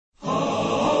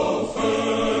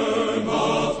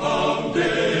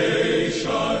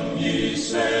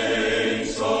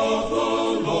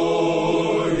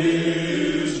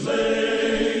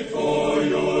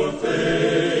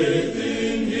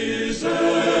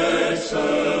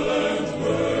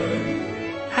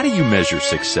do you measure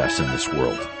success in this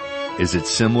world? Is it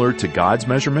similar to God's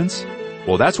measurements?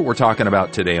 Well, that's what we're talking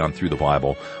about today on Through the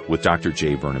Bible with Dr.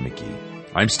 J. Vernon McGee.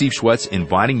 I'm Steve Schwetz,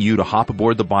 inviting you to hop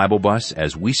aboard the Bible bus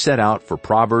as we set out for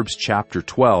Proverbs chapter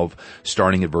 12,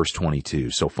 starting at verse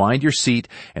 22. So find your seat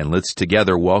and let's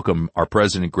together welcome our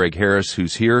President Greg Harris,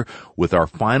 who's here with our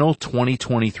final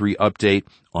 2023 update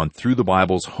on Through the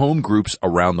Bible's home groups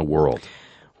around the world.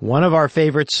 One of our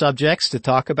favorite subjects to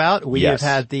talk about. We Yes. have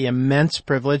had the immense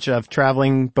privilege of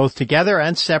traveling both together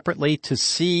and separately to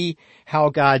see how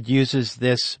God uses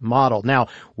this model. Now,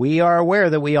 we are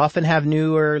aware that we often have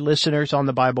newer listeners on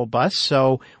the Bible bus,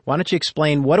 so why don't you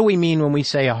explain, what do we mean when we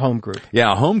say a home group?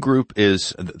 Yeah, a home group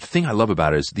is, the thing I love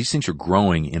about it is these things are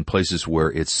growing in places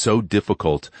where it's so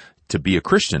difficult to be a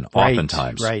Christian,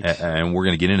 oftentimes. Right. And we're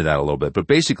going to get into that a little bit. But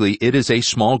basically, it is a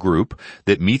small group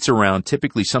that meets around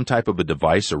typically some type of a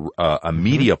device, a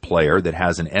media player that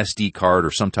has an SD card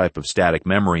or some type of static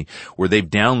memory where they've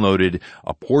downloaded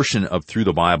a portion of Through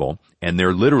the Bible. And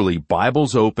they're literally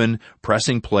Bibles open,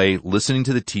 pressing play, listening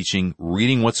to the teaching,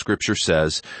 reading what Scripture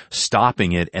says,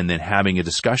 stopping it, and then having a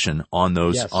discussion on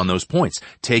those points,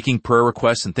 taking prayer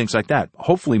requests and things like that.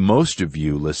 Hopefully most of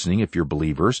you listening, if you're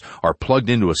believers, are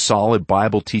plugged into a solid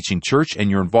Bible teaching church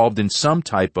and you're involved in some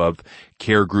type of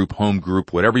care group, home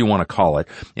group, whatever you want to call it.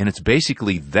 And it's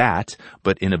basically that,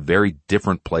 but in a very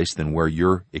different place than where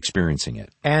you're experiencing it.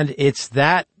 And it's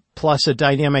that plus a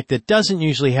dynamic that doesn't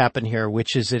usually happen here,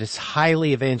 which is that it's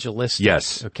highly evangelistic.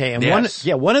 Yes. Okay. And yes.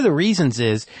 one of the reasons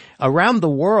is around the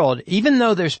world, even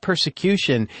though there's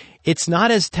persecution, it's not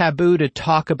as taboo to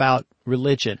talk about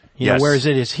religion. You know, whereas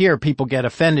it is here, people get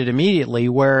offended immediately,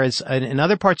 whereas in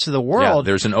other parts of the world,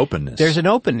 there's an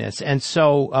openness. And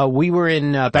so, we were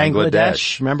in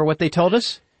Bangladesh. Remember what they told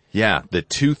us? Yeah, that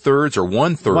 2/3 or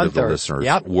 1/3 of the listeners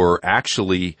were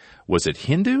actually, was it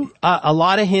Hindu? A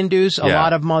lot of Hindus, a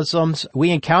lot of Muslims.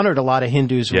 We encountered a lot of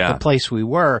Hindus with the place we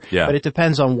were, but it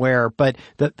depends on where. But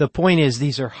the point is,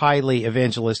 these are highly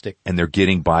evangelistic. And they're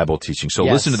getting Bible teaching. So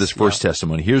listen to this first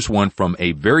testimony. Here's one from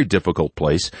a very difficult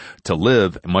place to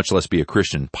live, much less be a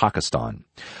Christian, Pakistan.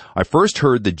 I first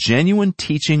heard the genuine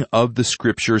teaching of the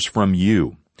Scriptures from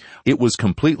you. It was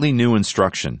completely new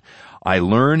instruction. I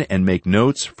learn and make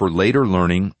notes for later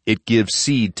learning. It gives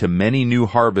seed to many new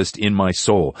harvest in my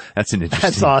soul. That's an interesting.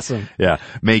 That's awesome. Yeah.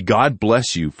 May God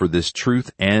bless you for this truth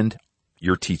and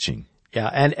your teaching. Yeah,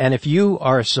 and if you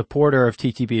are a supporter of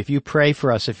TTB, if you pray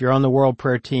for us, if you're on the World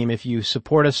Prayer Team, if you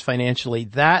support us financially,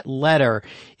 that letter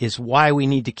is why we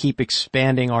need to keep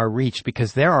expanding our reach,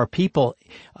 because there are people,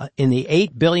 in the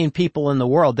 8 billion people in the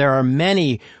world, there are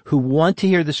many who want to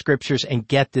hear the Scriptures and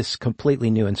get this completely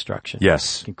new instruction.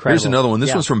 Yes. Incredible. Here's another one.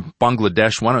 This one's from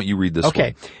Bangladesh. Why don't you read this one?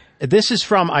 Okay. This is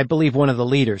from, I believe, one of the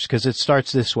leaders, because it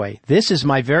starts this way. This is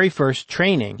my very first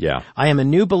training. Yeah. I am a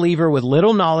new believer with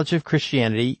little knowledge of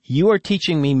Christianity. You are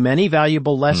teaching me many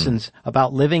valuable lessons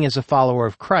about living as a follower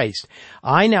of Christ.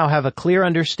 I now have a clear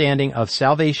understanding of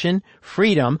salvation,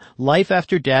 freedom, life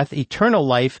after death, eternal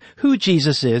life, who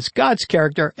Jesus is, God's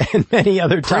character, and many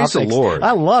other topics. Praise the Lord.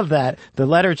 I love that. The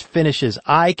letter finishes,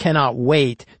 I cannot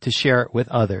wait to share it with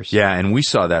others. Yeah, and we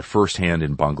saw that firsthand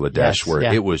in Bangladesh where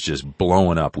it was just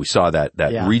blowing up. We saw that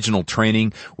regional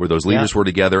training where those leaders were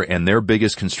together, and their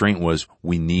biggest constraint was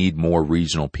we need more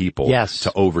regional people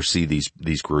to oversee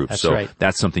these groups.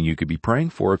 That's something you could be praying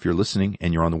for if you're listening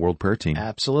and you're on the World Prayer Team.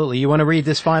 Absolutely. You want to read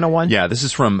this final one? Yeah, this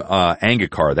is from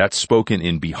Angakar. That's spoken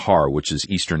in Bihar, which is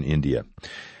eastern India.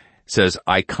 Says,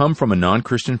 I come from a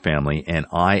non-Christian family and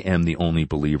I am the only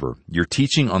believer. Your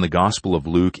teaching on the Gospel of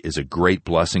Luke is a great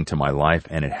blessing to my life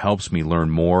and it helps me learn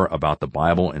more about the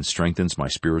Bible and strengthens my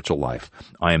spiritual life.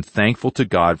 I am thankful to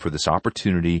God for this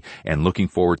opportunity and looking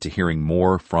forward to hearing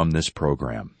more from this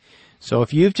program. So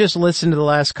if you've just listened to the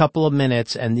last couple of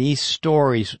minutes and these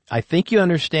stories, I think you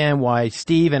understand why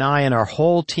Steve and I and our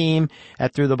whole team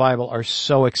at Through the Bible are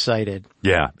so excited.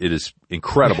 Yeah, it is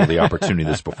incredible the opportunity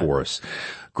that's before us.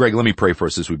 Greg, let me pray for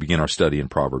us as we begin our study in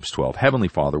Proverbs 12. Heavenly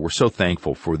Father, we're so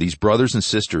thankful for these brothers and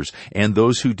sisters and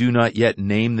those who do not yet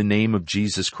name the name of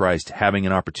Jesus Christ having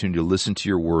an opportunity to listen to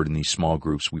your word in these small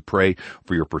groups. We pray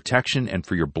for your protection and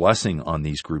for your blessing on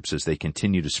these groups as they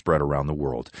continue to spread around the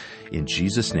world. In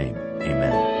Jesus' name,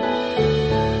 amen.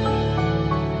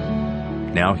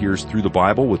 Now here's Through the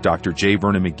Bible with Dr. J.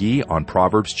 Vernon McGee on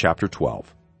Proverbs chapter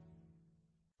 12.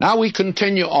 Now we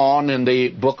continue on in the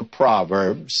book of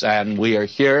Proverbs, and we are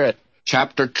here at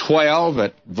chapter 12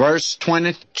 at verse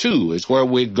 22 is where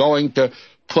we're going to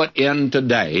put in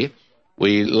today.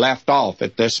 We left off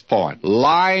at this point.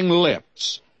 Lying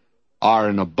lips are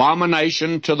an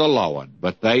abomination to the Lord,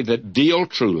 but they that deal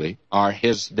truly are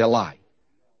his delight.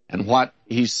 And what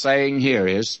he's saying here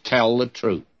is, tell the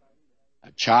truth.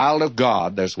 A child of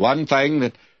God, there's one thing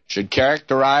that should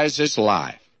characterize his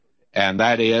life, and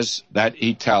that is that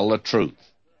he tell the truth.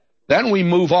 Then we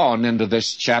move on into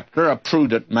this chapter. A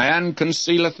prudent man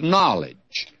concealeth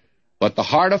knowledge, but the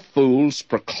heart of fools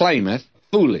proclaimeth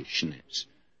foolishness.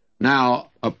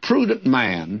 Now, a prudent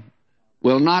man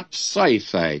will not say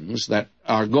things that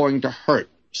are going to hurt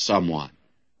someone.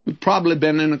 You've probably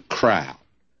been in a crowd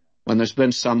when there's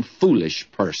been some foolish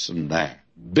person there,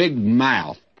 big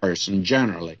mouth person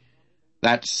generally,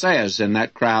 that says in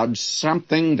that crowd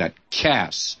something that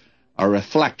casts a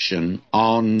reflection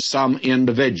on some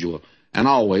individual, and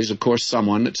always, of course,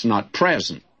 someone that's not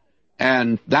present.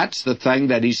 And that's the thing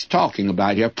that he's talking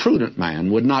about here. A prudent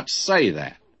man would not say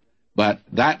that, but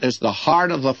that is the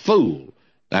heart of the fool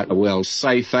that will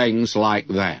say things like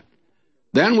that.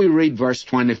 Then we read verse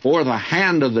 24, the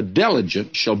hand of the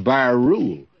diligent shall bear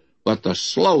rule, but the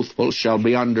slothful shall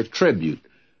be under tribute.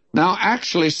 Now,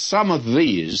 actually, some of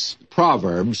these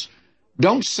proverbs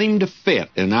don't seem to fit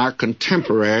in our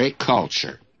contemporary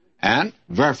culture. And,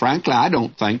 very frankly, I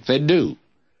don't think they do.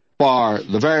 For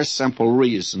the very simple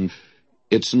reason,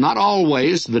 it's not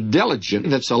always the diligent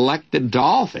that's elected to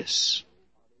office.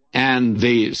 And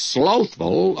the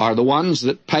slothful are the ones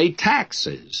that pay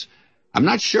taxes. I'm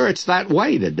not sure it's that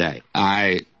way today.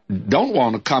 I don't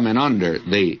want to come in under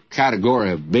the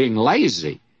category of being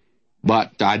lazy,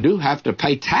 but I do have to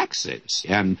pay taxes.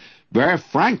 And very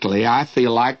frankly, I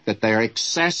feel like that they're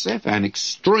excessive and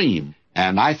extreme,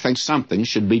 and I think something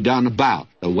should be done about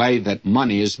the way that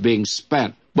money is being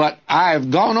spent. But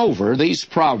I've gone over these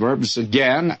proverbs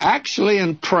again, actually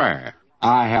in prayer.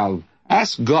 I have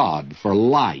asked God for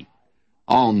light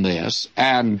on this,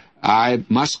 and I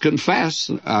must confess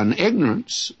an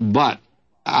ignorance, but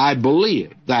I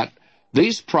believe that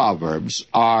these proverbs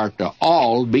are to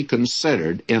all be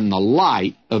considered in the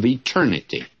light of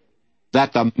eternity,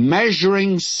 that the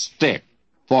measuring stick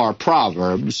for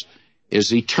proverbs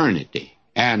is eternity,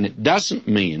 and it doesn't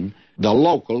mean the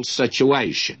local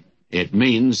situation. It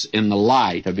means in the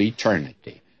light of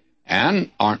eternity.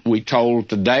 And aren't we told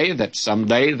today that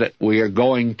someday that we are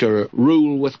going to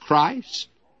rule with Christ?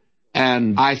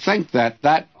 And I think that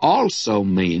that also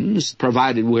means,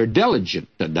 provided we're diligent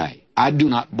today. I do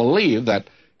not believe that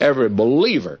every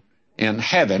believer in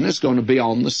heaven is going to be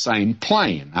on the same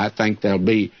plane. I think there'll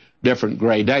be different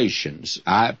gradations.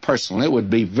 I personally would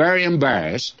be very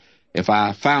embarrassed if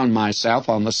I found myself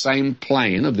on the same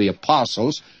plane of the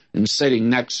apostles and sitting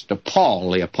next to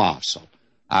Paul the apostle.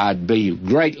 I'd be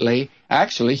greatly,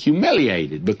 actually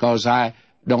humiliated, because I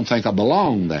don't think I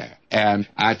belong there. And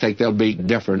I think there'll be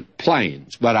different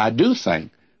planes. But I do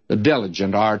think the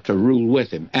diligent are to rule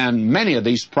with him. And many of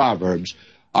these proverbs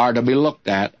are to be looked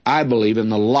at, I believe, in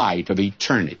the light of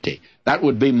eternity. That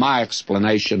would be my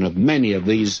explanation of many of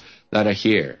these that are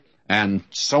here. And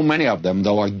so many of them,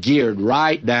 though, are geared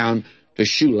right down to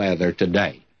shoe leather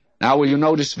today. Now, will you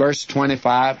notice verse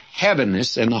 25?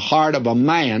 Heaviness in the heart of a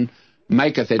man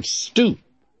maketh it stoop,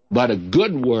 but a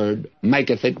good word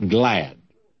maketh it glad.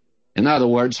 In other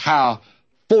words, how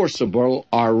forcible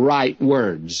are right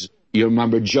words. You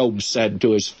remember Job said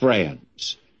to his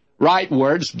friends, right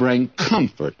words bring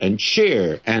comfort and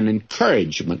cheer and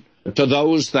encouragement to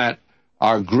those that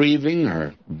are grieving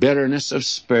or bitterness of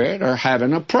spirit or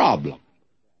having a problem.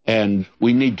 And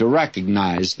we need to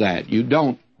recognize that. You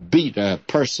don't beat a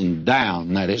person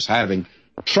down that is having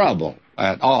trouble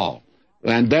at all.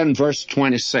 And then verse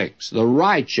 26, the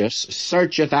righteous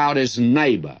searcheth out his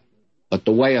neighbor, but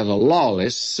the way of the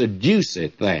lawless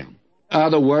seduceth them. In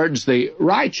other words, the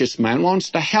righteous man wants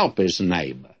to help his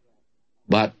neighbor,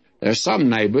 but there are some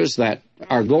neighbors that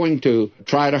are going to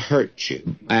try to hurt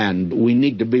you, and we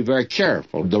need to be very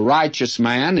careful. The righteous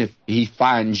man, if he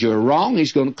finds you're wrong,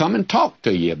 he's going to come and talk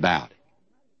to you about it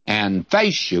and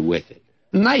face you with it.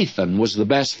 Nathan was the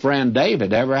best friend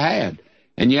David ever had,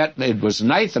 and yet it was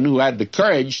Nathan who had the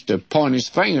courage to point his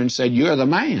finger and said, you're the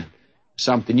man.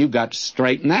 Something you've got to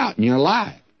straighten out in your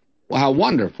life. Well, how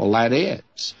wonderful that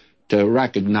is to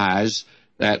recognize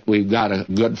that we've got a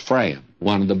good friend,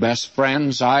 one of the best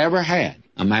friends I ever had,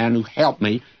 a man who helped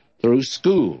me through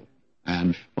school.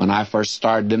 And when I first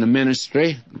started in the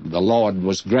ministry, the Lord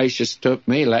was gracious to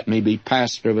me, let me be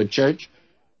pastor of a church.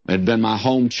 It had been my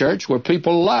home church where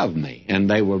people loved me, and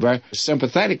they were very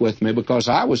sympathetic with me because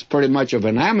I was pretty much of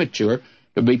an amateur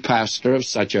to be pastor of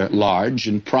such a large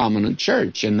and prominent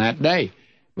church in that day.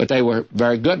 But they were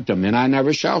very good to me, and I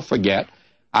never shall forget,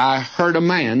 I heard a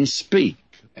man speak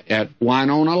at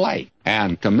Winona Lake,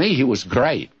 and to me he was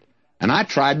great. And I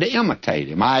tried to imitate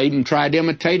him. I even tried to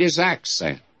imitate his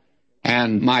accent.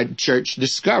 And my church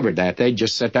discovered that. They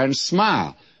just sit there and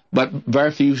smile. But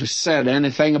very few said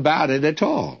anything about it at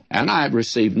all. And I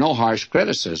received no harsh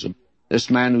criticism. This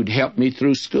man who'd helped me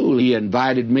through school, he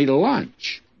invited me to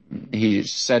lunch. He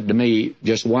said to me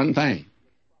just one thing,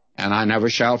 and I never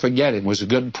shall forget it. It was a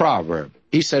good proverb.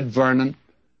 He said, Vernon,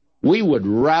 we would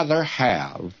rather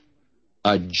have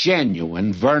a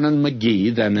genuine Vernon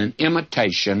McGee than an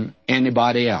imitation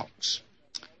anybody else.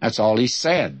 That's all he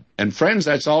said. And friends,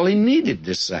 that's all he needed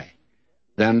to say.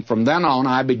 Then from then on,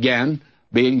 I began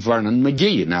being Vernon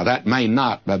McGee. Now, that may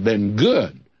not have been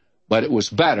good, but it was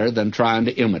better than trying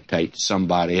to imitate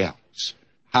somebody else.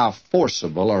 How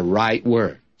forcible are right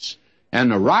words.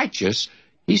 And the righteous,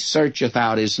 he searcheth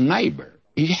out his neighbor.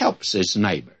 He helps his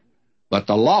neighbor. But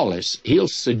the lawless, he'll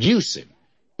seduce him.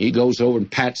 He goes over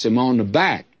and pats him on the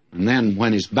back. And then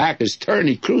when his back is turned,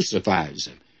 he crucifies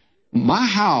him. My,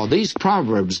 how these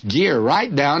Proverbs gear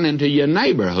right down into your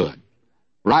neighborhood,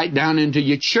 right down into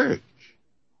your church,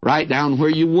 right down where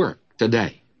you work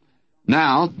today.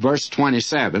 Now, verse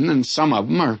 27, and some of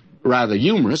them are rather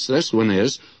humorous. This one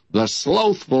is, the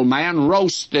slothful man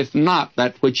roasteth not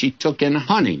that which he took in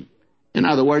hunting. In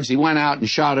other words, he went out and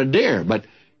shot a deer, but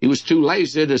he was too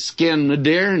lazy to skin the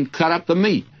deer and cut up the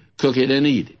meat, cook it and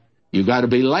eat it. You got to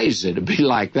be lazy to be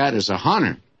like that as a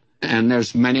hunter. And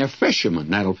there's many a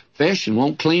fisherman that'll fish and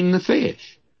won't clean the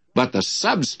fish. But the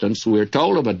substance, we're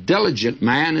told, of a diligent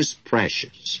man is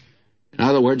precious. In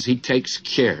other words, he takes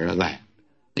care of that.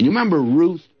 And you remember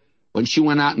Ruth, when she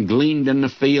went out and gleaned in the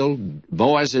field?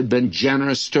 Boaz had been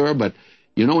generous to her, but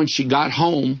you know, when she got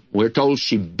home, we're told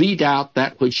she beat out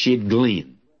that which she had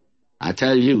gleaned. I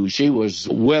tell you, she was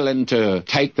willing to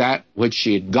take that which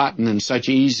she had gotten in such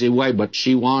an easy way, but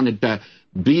she wanted to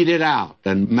beat it out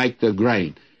and make the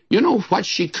grain. You know what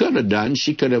she could have done?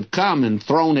 She could have come and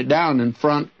thrown it down in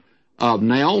front of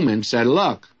Naomi and said,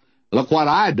 look what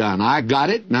I done. I got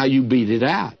it, now you beat it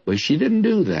out. But she didn't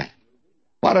do that.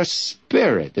 What a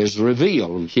spirit is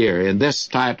revealed here in this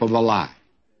type of a life.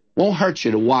 Won't hurt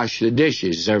you to wash the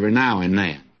dishes every now and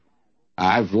then.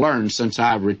 I've learned since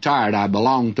I've retired, I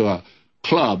belong to a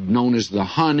club known as the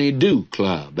Honey-Do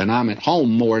Club, and I'm at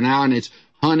home more now, and it's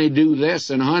honey-do this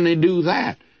and honey-do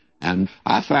that. And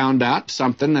I found out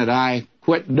something that I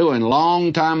quit doing a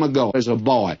long time ago as a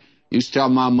boy. Used to tell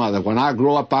my mother, when I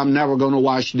grow up, I'm never going to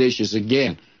wash dishes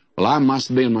again. Well, I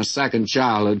must be in my second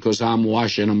childhood because I'm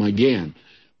washing them again.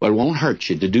 But it won't hurt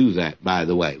you to do that, by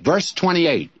the way. Verse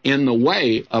 28, in the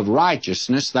way of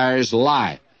righteousness there is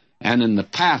life, and in the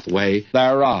pathway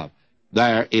thereof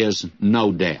there is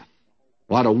no death.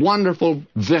 What a wonderful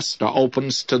vista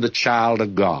opens to the child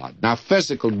of God. Now,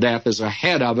 physical death is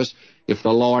ahead of us if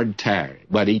the Lord tarry,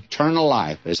 but eternal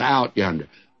life is out yonder.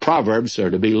 Proverbs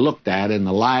are to be looked at in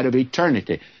the light of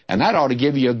eternity, and that ought to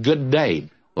give you a good day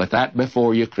with that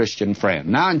before you, Christian friend.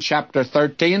 Now, in chapter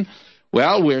 13,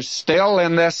 well, we're still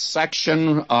in this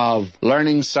section of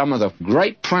learning some of the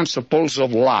great principles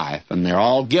of life, and they're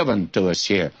all given to us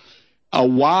here. A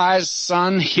wise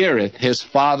son heareth his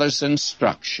father's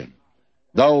instruction.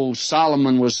 Though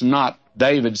Solomon was not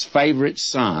David's favorite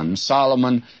son,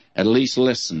 Solomon at least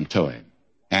listened to him.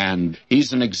 And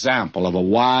he's an example of a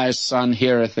wise son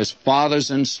heareth his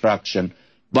father's instruction,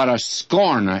 but a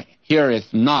scorner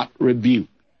heareth not rebuke.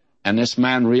 And this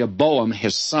man Rehoboam,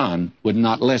 his son, would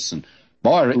not listen.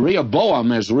 Boy,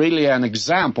 Rehoboam is really an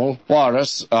example for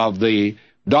us of the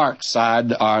dark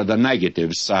side or the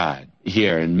negative side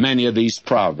here in many of these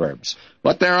Proverbs.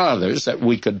 But there are others that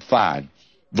we could find.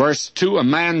 Verse 2, a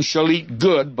man shall eat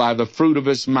good by the fruit of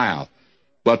his mouth,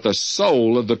 but the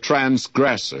soul of the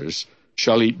transgressors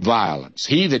shall eat violence.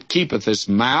 He that keepeth his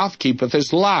mouth keepeth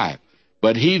his life,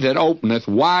 but he that openeth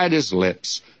wide his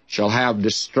lips shall have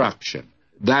destruction.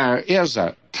 There is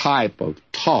a type of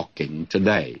talking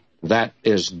today that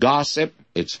is gossip.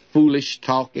 It's foolish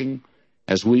talking.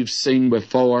 As we've seen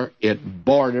before, it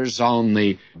borders on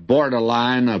the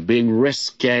borderline of being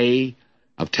risque,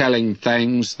 of telling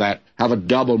things that have a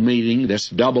double meaning, this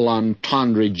double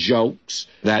entendre jokes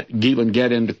that even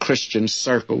get into Christian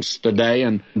circles today,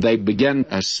 and they begin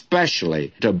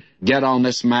especially to get on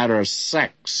this matter of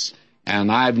sex.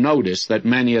 And I've noticed that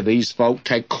many of these folk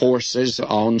take courses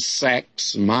on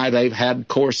sex. They've had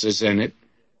courses in it,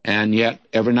 and yet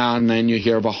every now and then you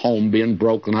hear of a home being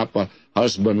broken up, a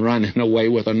husband running away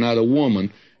with another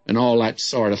woman, and all that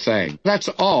sort of thing. That's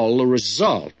all the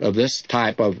result of this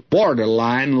type of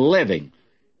borderline living.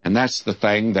 And that's the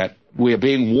thing that we're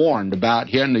being warned about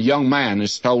here, and the young man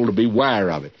is told to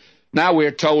beware of it. Now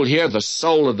we're told here, the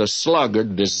soul of the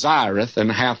sluggard desireth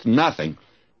and hath nothing,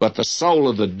 but the soul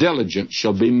of the diligent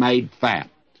shall be made fat.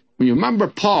 You remember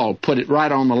Paul put it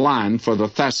right on the line for the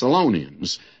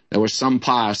Thessalonians. There were some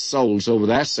pious souls over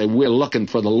there say, we're looking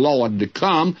for the Lord to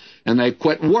come, and they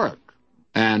quit work.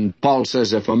 And Paul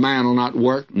says, if a man will not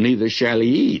work, neither shall he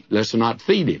eat. Let's not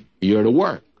feed him. You're to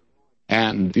work.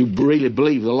 And if you really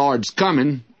believe the Lord's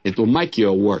coming, it will make you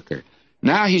a worker.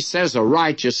 Now he says, a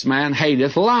righteous man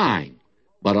hateth lying,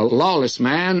 but a lawless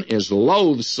man is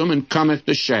loathsome and cometh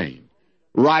to shame.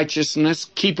 Righteousness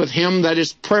keepeth him that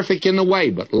is perfect in the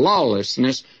way, but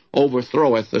lawlessness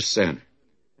overthroweth the sinner.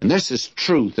 And this is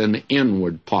truth in the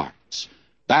inward parts.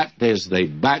 That is the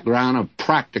background of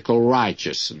practical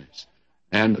righteousness.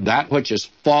 And that which is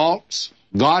false,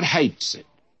 God hates it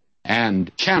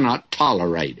and cannot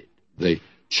tolerate it. The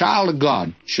child of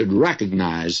God should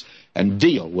recognize and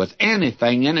deal with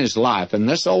anything in his life, and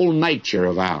this old nature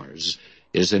of ours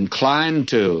is inclined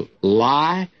to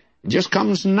lie. It just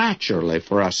comes naturally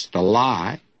for us to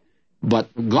lie, but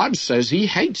God says he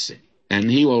hates it, and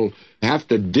he will have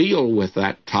to deal with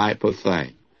that type of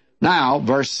thing. Now,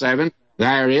 verse 7,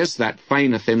 there is that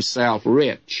feigneth himself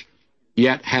rich,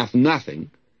 yet hath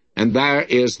nothing, and there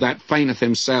is that feigneth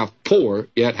himself poor,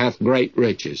 yet hath great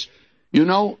riches. You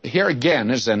know, here again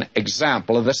is an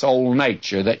example of this old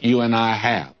nature that you and I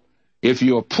have. If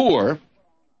you're poor,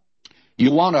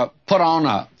 you want to put on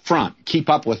a front, keep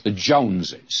up with the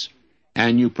Joneses,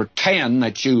 and you pretend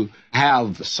that you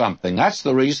have something. That's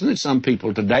the reason that some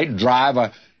people today drive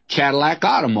a Cadillac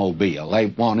automobile. They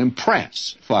want to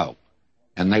impress folk,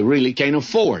 and they really can't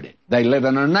afford it. They live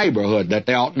in a neighborhood that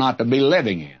they ought not to be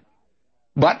living in.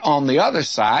 But on the other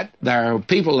side, there are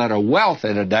people that are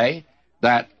wealthy today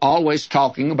that always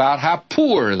talking about how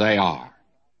poor they are,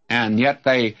 and yet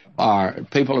they are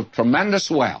people of tremendous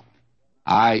wealth.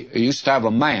 I used to have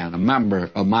a man, a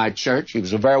member of my church. He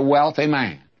was a very wealthy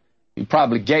man. He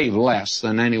probably gave less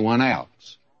than anyone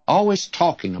else. Always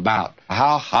talking about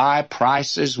how high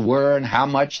prices were and how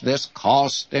much this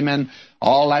cost him and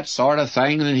all that sort of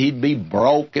thing, and he'd be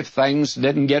broke if things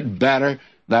didn't get better,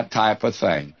 that type of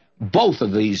thing. Both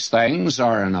of these things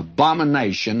are an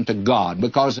abomination to God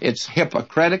because it's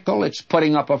hypocritical. It's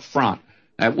putting up a front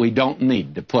that we don't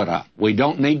need to put up. We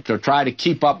don't need to try to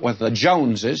keep up with the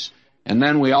Joneses, and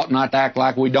then we ought not to act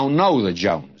like we don't know the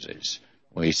Joneses.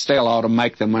 We still ought to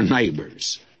make them our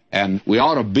neighbors, and we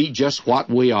ought to be just what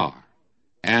we are.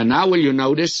 And now will you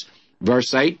notice,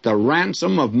 verse 8, the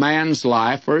ransom of man's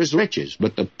life are his riches,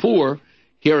 but the poor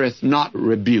heareth not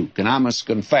rebuke. And I must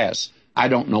confess, I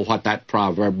don't know what that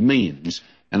proverb means,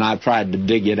 and I've tried to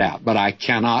dig it out, but I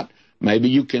cannot. Maybe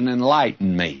you can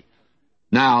enlighten me.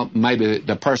 Now, maybe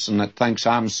the person that thinks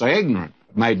I'm so ignorant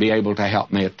may be able to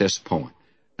help me at this point.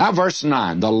 Now, verse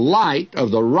 9, the light of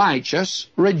the righteous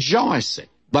rejoiceth,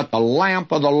 but the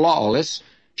lamp of the lawless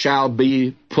shall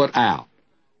be put out.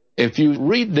 If you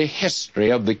read the history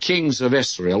of the kings of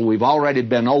Israel, we've already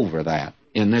been over that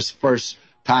in this first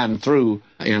time through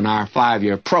in our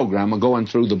 5-year program of going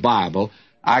through the Bible.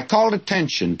 I called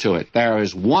attention to it. There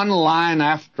is one line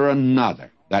after another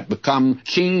that become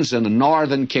kings in the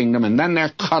northern kingdom, and then they're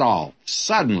cut off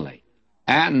suddenly,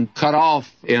 and cut off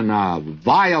in a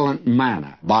violent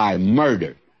manner by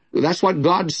murder. That's what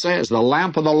God says. The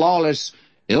lamp of the lawless,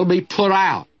 it'll be put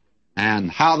out.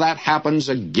 And how that happens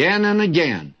again and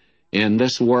again in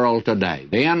this world today.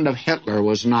 The end of Hitler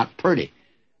was not pretty.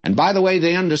 And by the way,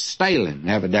 the end of Stalin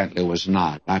evidently was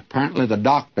not. Apparently the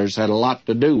doctors had a lot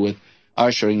to do with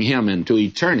ushering him into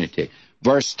eternity.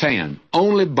 Verse 10,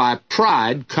 only by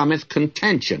pride cometh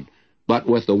contention, but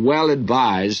with the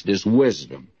well-advised is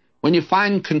wisdom. When you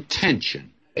find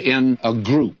contention in a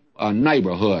group, a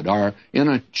neighborhood, or in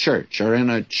a church, or in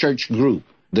a church group,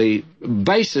 the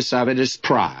basis of it is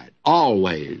pride.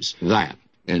 Always that.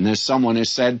 And as someone has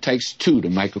said, it takes two to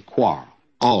make a quarrel.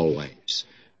 Always.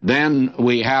 Then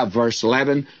we have verse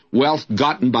 11, wealth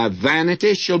gotten by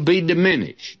vanity shall be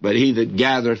diminished, but he that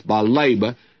gathereth by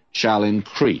labor shall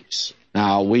increase.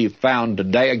 Now, we've found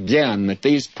today again that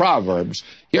these proverbs,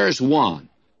 here's one,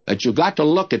 that you've got to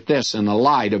look at this in the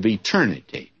light of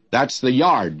eternity. That's the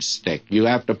yardstick you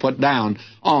have to put down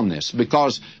on this,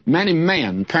 because many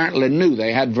men apparently knew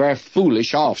they had very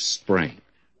foolish offspring,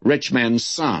 rich men's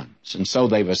sons, and so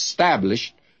they've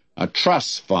established a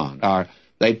trust fund, or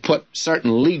they put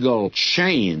certain legal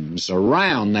chains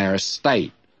around their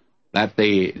estate that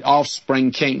the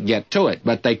offspring can't get to it,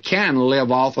 but they can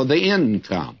live off of the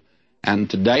income. And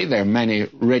today there are many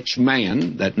rich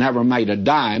men that never made a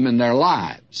dime in their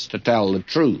lives, to tell the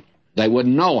truth. They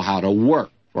wouldn't know how to work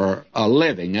for a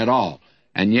living at all,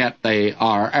 and yet they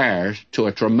are heirs to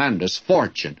a tremendous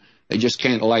fortune. They just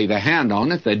can't lay their hand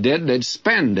on it. If they did, they'd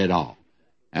spend it all.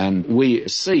 And we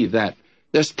see that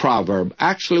this proverb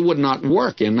actually would not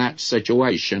work in that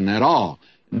situation at all.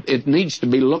 It needs to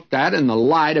be looked at in the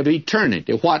light of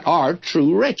eternity. What are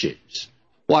true riches?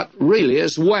 What really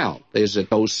is wealth? Is it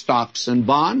those stocks and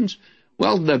bonds?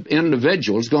 Well, the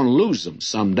individual is going to lose them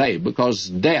someday because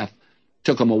death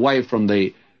took them away from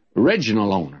the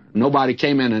original owner. Nobody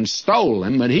came in and stole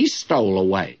them, but he stole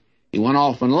away. He went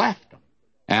off and left them.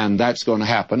 And that's going to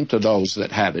happen to those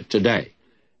that have it today.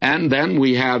 And then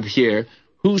we have here,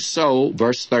 whoso,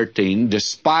 verse 13,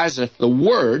 despiseth the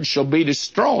word shall be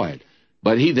destroyed,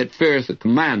 but he that feareth the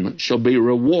commandment shall be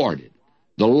rewarded.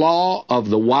 The law of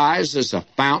the wise is a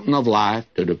fountain of life,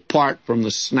 to depart from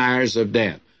the snares of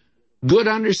death. Good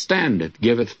understandeth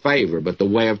giveth favor, but the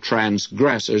way of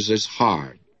transgressors is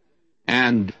hard.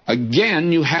 And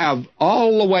again, you have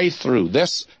all the way through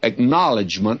this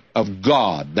acknowledgement of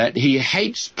God that he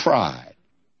hates pride.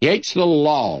 He hates the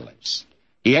lawless.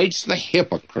 He hates the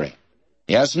hypocrite.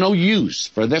 He has no use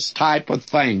for this type of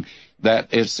thing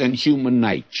that is in human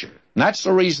nature. And that's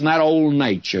the reason that old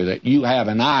nature that you have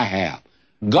and I have.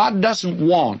 God doesn't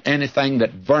want anything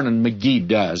that Vernon McGee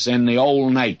does in the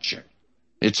old nature.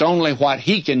 It's only what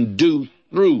he can do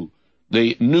through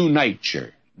the new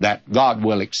nature that God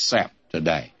will accept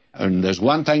today. And there's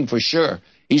one thing for sure.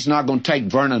 He's not going to take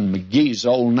Vernon McGee's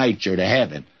old nature to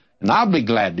heaven. And I'll be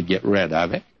glad to get rid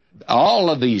of it. All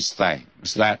of these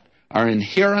things that are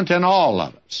inherent in all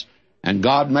of us. And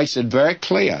God makes it very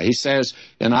clear. He says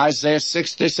in Isaiah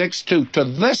 66:2, to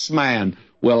this man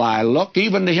will I look,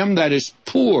 even to him that is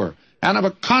poor and of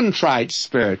a contrite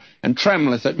spirit, and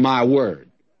trembleth at my word.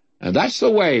 Now that's the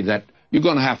way that you're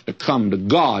going to have to come to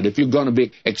God if you're going to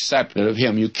be accepted of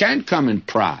him. You can't come in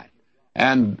pride.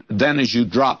 And then as you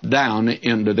drop down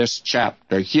into this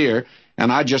chapter here,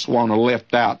 and I just want to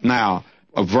lift out now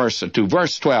a verse or two.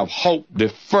 Verse 12, hope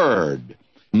deferred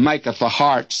maketh the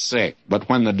heart sick, but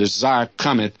when the desire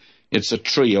cometh, it's a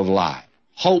tree of life.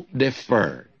 Hope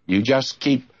deferred. You just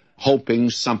keep hoping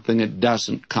something that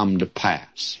doesn't come to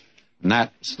pass. And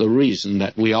that's the reason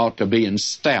that we ought to be in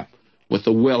step with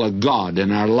the will of God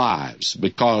in our lives,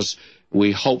 because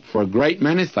we hope for a great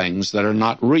many things that are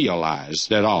not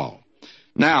realized at all.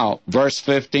 Now, verse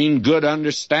 15, good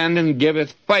understanding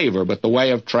giveth favor, but the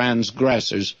way of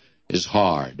transgressors is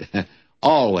hard.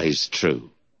 Always true.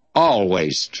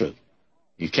 Always true.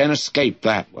 You can't escape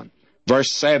that one.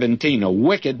 Verse 17, a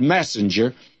wicked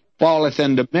messenger falleth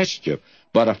into mischief,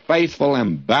 but a faithful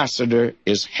ambassador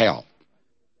is health.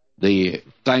 The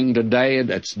thing today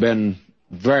that's been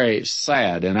very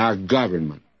sad in our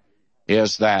government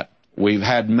is that we've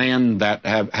had men that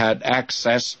have had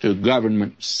access to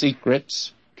government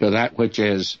secrets, to that which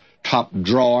is top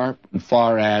drawer as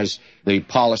far as the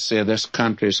policy of this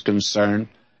country is concerned.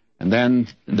 And then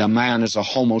the man is a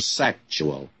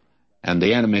homosexual, and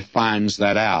the enemy finds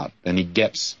that out, and he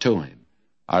gets to him.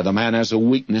 Or the man has a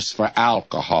weakness for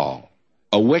alcohol.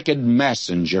 A wicked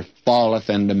messenger falleth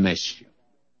into mischief.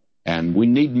 And we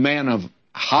need men of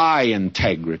high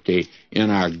integrity in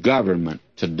our government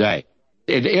today.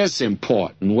 It is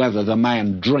important whether the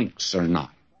man drinks or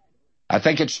not. I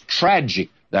think it's tragic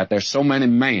that there's so many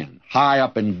men high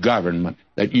up in government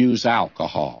that use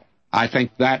alcohol. I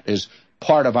think that is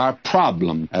part of our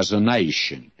problem as a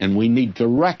nation, and we need to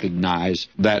recognize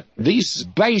that these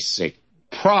basic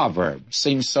proverbs,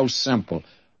 seem so simple,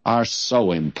 are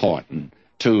so important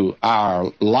to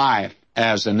our life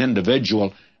as an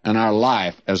individual and our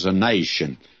life as a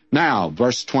nation. Now,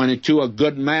 verse 22, a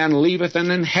good man leaveth an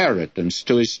inheritance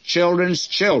to his children's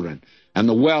children, and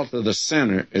the wealth of the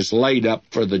sinner is laid up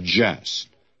for the just.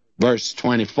 Verse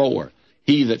 24,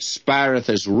 he that spareth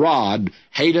his rod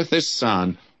hateth his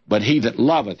son, but he that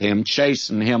loveth him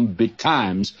chasteneth him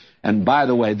betimes. And by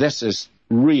the way, this is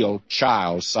real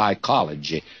child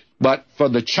psychology. But for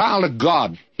the child of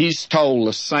God, he's told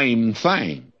the same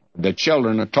thing. The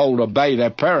children are told to obey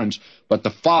their parents, but the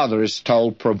father is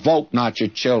told, provoke not your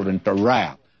children to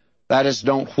wrath. That is,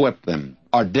 don't whip them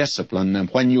or discipline them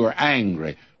when you are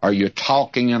angry or you're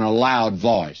talking in a loud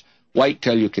voice. Wait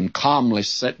till you can calmly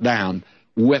sit down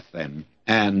with them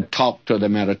and talk to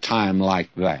them at a time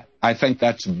like that. I think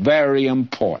that's very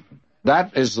important.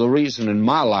 That is the reason in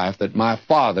my life that my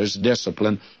father's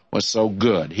discipline was so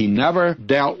good. He never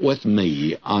dealt with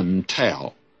me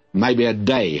until maybe a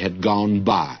day had gone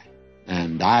by.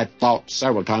 And I thought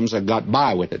several times I got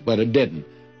by with it, but I didn't.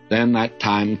 Then that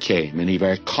time came, and he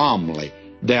very calmly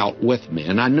dealt with me.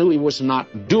 And I knew he was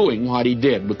not doing what he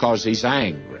did because he's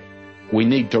angry. We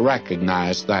need to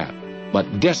recognize that.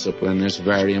 But discipline is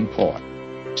very important.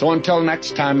 So until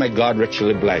next time, may God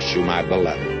richly bless you, my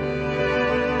beloved.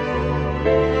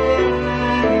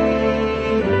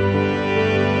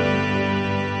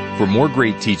 For more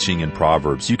great teaching in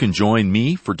Proverbs, you can join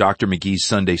me for Dr. McGee's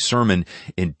Sunday sermon,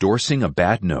 Endorsing a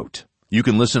Bad Note. You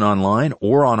can listen online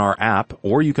or on our app,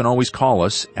 or you can always call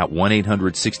us at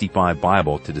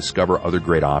 1-800-65-BIBLE to discover other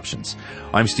great options.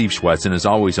 I'm Steve Schwetz, and as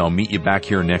always, I'll meet you back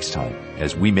here next time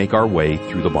as we make our way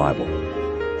through the Bible.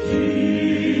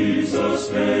 Jesus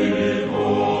made it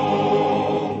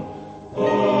all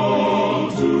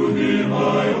to Him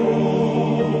I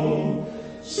owe.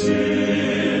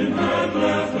 Sin had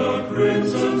left a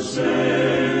crimson stain.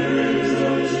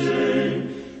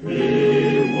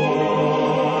 He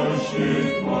washed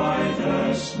it white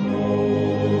as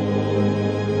snow.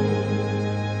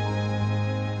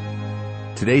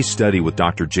 Today's study with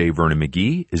Dr. J. Vernon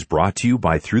McGee is brought to you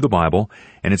by Through the Bible,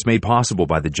 and it's made possible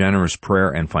by the generous prayer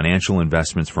and financial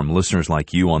investments from listeners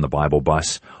like you on the Bible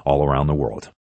bus all around the world.